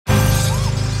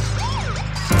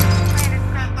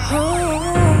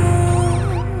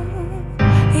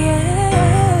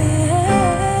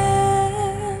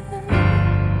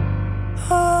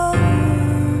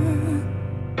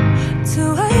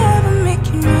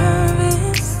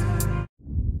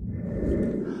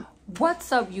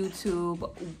What's up, YouTube?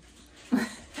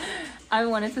 I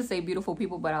wanted to say beautiful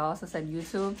people, but I also said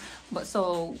YouTube. But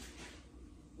so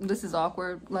this is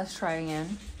awkward. Let's try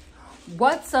again.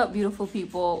 What's up, beautiful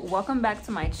people? Welcome back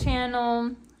to my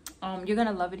channel. You're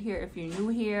gonna love it here if you're new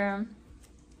here.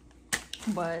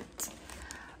 But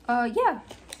yeah,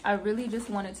 I really just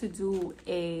wanted to do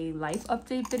a life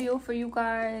update video for you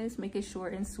guys, make it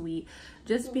short and sweet,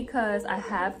 just because I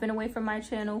have been away from my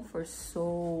channel for so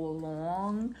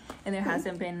long and there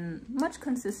hasn't been much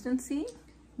consistency,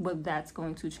 but that's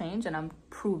going to change, and I'm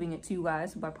proving it to you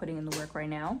guys by putting in the work right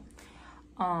now.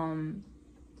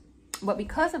 But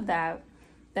because of that,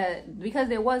 because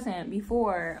there wasn't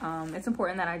before, it's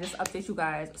important that I just update you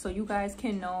guys so you guys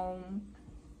can know,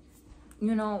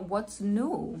 you know, what's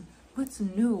new. What's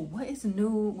new? What is new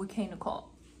with K Nicole?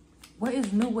 What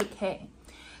is new with K?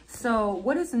 So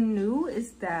what is new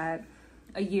is that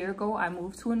a year ago I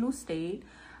moved to a new state.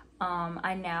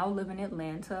 I now live in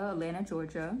Atlanta,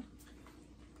 Georgia.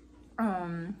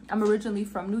 I'm originally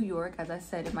from New York. As I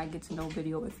said in my get to know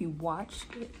video, if you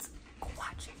watched it, go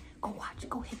watch it. Go watch it.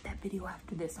 Go hit that video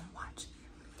after this and watch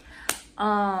it.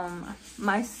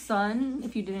 My son,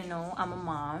 if you didn't know, I'm a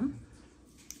mom.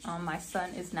 My son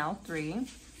is now 3.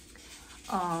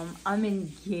 I'm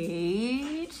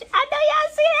engaged. I know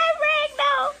y'all see that ring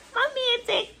though. My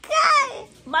man's good.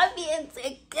 My man's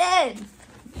good.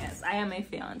 Yes, I am a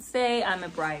fiance. I'm a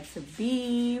bride to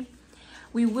be.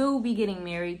 We will be getting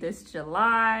married this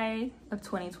July of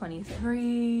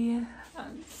 2023.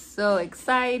 I'm so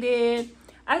excited.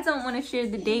 I don't want to share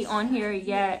the date on here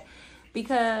yet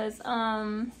because you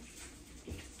know,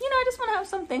 I just want to have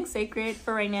something sacred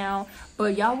for right now,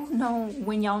 but y'all will know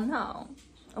when y'all know.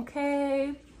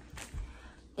 Okay.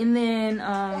 And then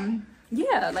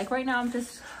yeah, like right now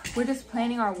we're just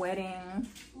planning our wedding.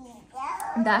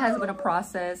 That has been a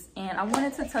process, and I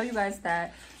wanted to tell you guys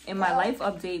that in my life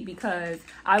update, because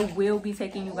I will be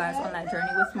taking you guys on that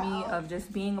journey with me of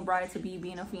just being a bride to be,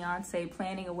 being a fiance,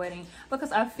 planning a wedding,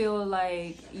 because I feel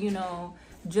like, you know,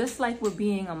 just like with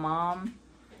being a mom,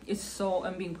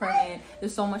 and being pregnant,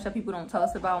 there's so much that people don't tell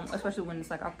us about, especially when it's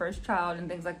like our first child and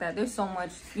things like that. There's so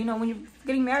much, you know, when you're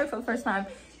getting married for the first time,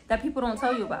 that people don't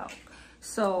tell you about.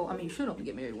 So I mean, you should only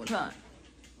get married one time,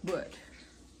 but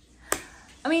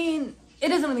I mean, it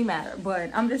doesn't really matter.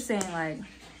 But I'm just saying, like,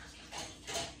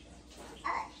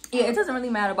 yeah, it doesn't really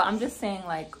matter, but I'm just saying,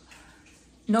 like,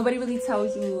 nobody really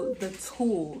tells you the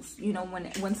tools, you know,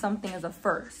 when something is a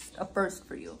first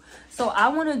for you. So I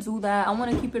want to do that. I want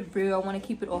to keep it real. I want to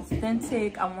keep it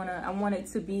authentic. I want it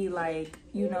to be like,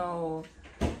 you know,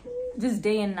 just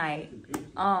day and night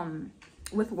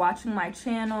with watching my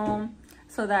channel,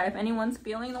 so that if anyone's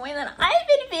feeling the way that I've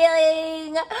been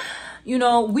feeling, you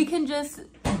know, we can just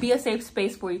be a safe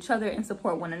space for each other and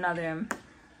support one another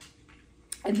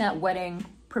in that wedding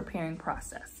preparing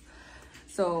process.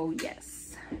 So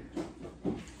yes,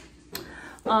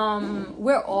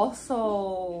 we're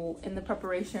also in the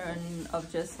preparation of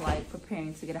just like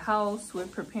preparing to get a house. We're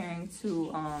preparing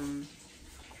to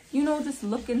you know, just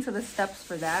look into the steps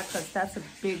for that, because that's a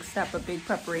big step, a big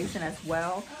preparation as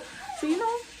well. So, you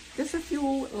know, just a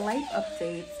few life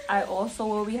updates. I also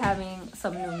will be having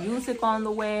some new music on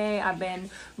the way. I've been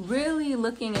really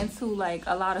looking into like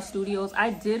a lot of studios.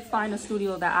 I did find a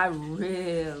studio that I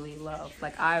really love.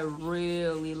 Like, I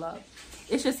really love.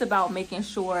 It's just about making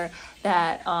sure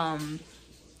that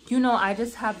you know, I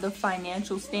just have the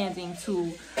financial standing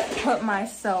to put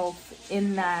myself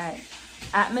in that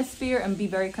atmosphere and be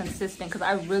very consistent, because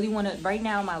I really want to, right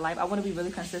now in my life, I want to be really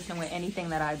consistent with anything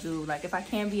that I do. Like, if I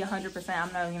can't be 100%,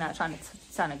 I'm not really not trying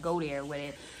to go there with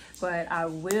it, but I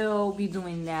will be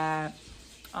doing that.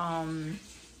 On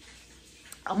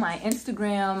my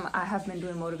Instagram, I have been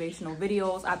doing motivational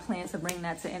videos. I plan to bring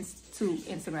that to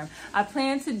Instagram. I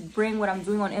plan to bring what I'm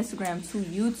doing on Instagram to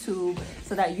YouTube,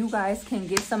 so that you guys can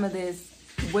get some of this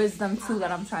wisdom too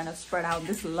that I'm trying to spread out,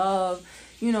 this love,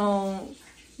 you know,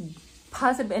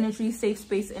 positive energy, safe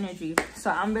space energy. So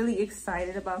I'm really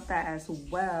excited about that as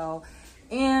well.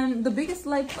 And the biggest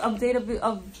life update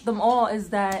of them all is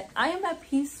that I am at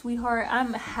peace, sweetheart.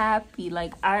 I'm happy.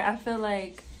 Like, I feel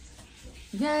like,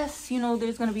 yes, you know,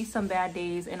 there's gonna be some bad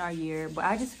days in our year, but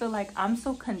I just feel like I'm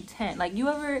so content. Like, you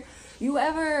ever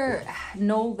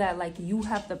know that, like, you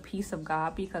have the peace of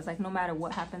God, because like no matter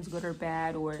what happens, good or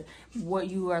bad, or what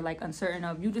you are like uncertain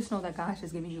of, you just know that God's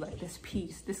just giving you like this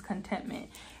peace, this contentment.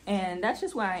 And that's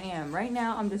just where I am right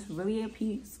now. I'm just really at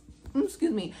peace.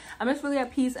 Excuse me. I'm just really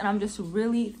at peace, and I'm just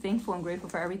really thankful and grateful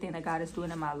for everything that God is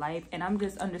doing in my life. And I'm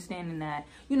just understanding that,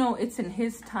 you know, it's in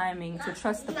His timing, to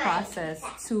trust the process,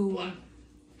 to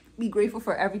be grateful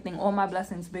for everything, all my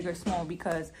blessings, big or small,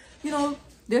 because, you know,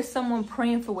 there's someone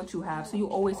praying for what you have. So you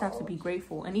always have to be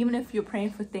grateful. And even if you're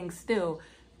praying for things still,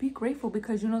 be grateful,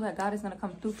 because you know that God is going to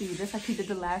come through for you, just like he did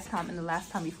the last time and the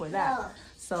last time before that.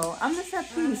 So I'm just at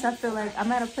peace. I feel like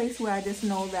I'm at a place where I just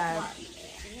know that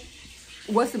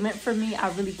what's meant for me,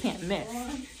 I really can't miss.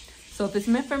 So if it's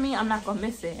meant for me, I'm not going to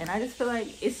miss it. And I just feel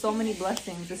like it's so many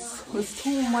blessings. It's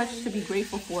too much to be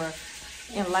grateful for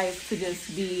in life to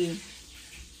just be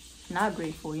not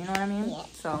grateful. You know what I mean? Yeah.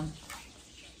 So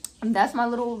that's my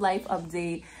little life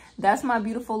update. That's my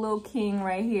beautiful little king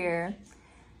right here.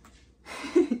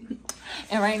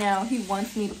 And right now he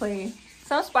wants me to play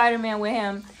some Spider-Man with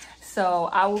him. So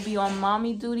I will be on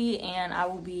mommy duty and I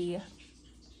will be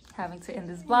having to end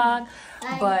this vlog,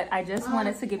 but I just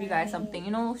wanted to give you guys something,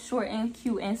 you know, short and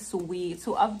cute and sweet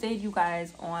to update you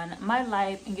guys on my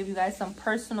life and give you guys some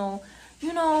personal,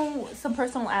 you know, some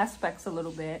personal aspects a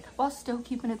little bit, while still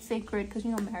keeping it sacred, because,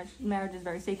 you know, marriage is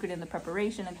very sacred in the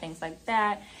preparation and things like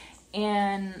that.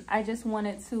 And I just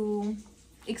wanted to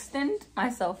extend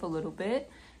myself a little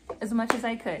bit as much as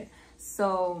I could.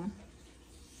 So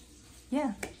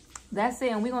yeah, that's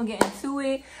it, and we're gonna get into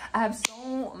it. I have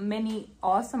so many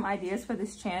awesome ideas for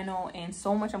this channel, and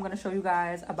so much I'm gonna show you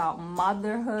guys about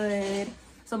motherhood,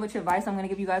 so much advice I'm gonna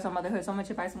give you guys on motherhood, so much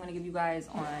advice I'm gonna give you guys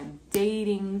on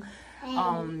dating,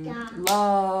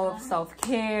 love,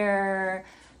 self-care,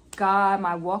 God,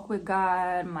 my walk with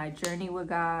God, my journey with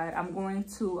God. I'm going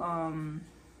to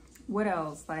what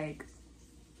else, like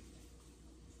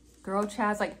girl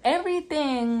chats, like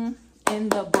everything in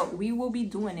the book. We will be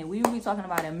doing it. We will be talking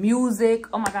about it. Music.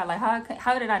 Oh my God, like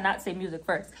how did I not say music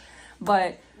first?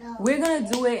 But we're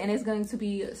gonna do it, and it's going to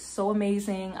be so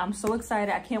amazing. I'm so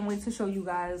excited. I can't wait to show you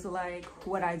guys like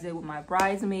what I did with my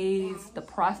bridesmaids, the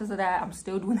process of that. I'm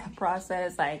still doing that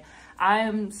process. Like,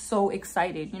 I'm so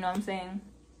excited, you know what I'm saying?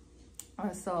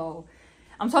 So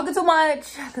I'm talking too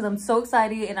much because I'm so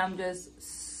excited, and I'm just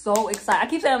so excited. I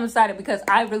keep saying I'm excited because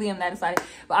I really am that excited,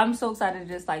 but I'm so excited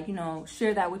to just, like, you know,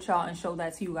 share that with y'all and show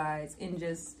that to you guys, and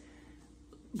just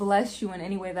bless you in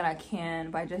any way that I can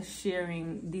by just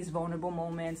sharing these vulnerable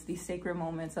moments, these sacred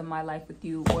moments of my life with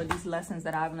you, or these lessons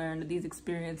that I've learned, these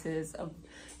experiences of,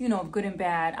 you know, of good and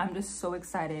bad. I'm just so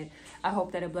excited. I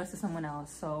hope that it blesses someone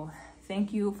else. So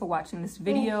thank you for watching this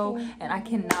video, and I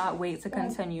cannot wait to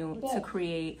continue to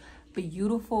create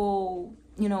beautiful,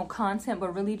 you know, content,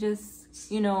 but really just,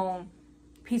 you know,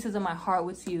 pieces of my heart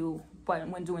with you, but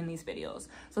when doing these videos.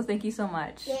 So thank you so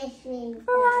much for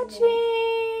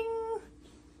watching.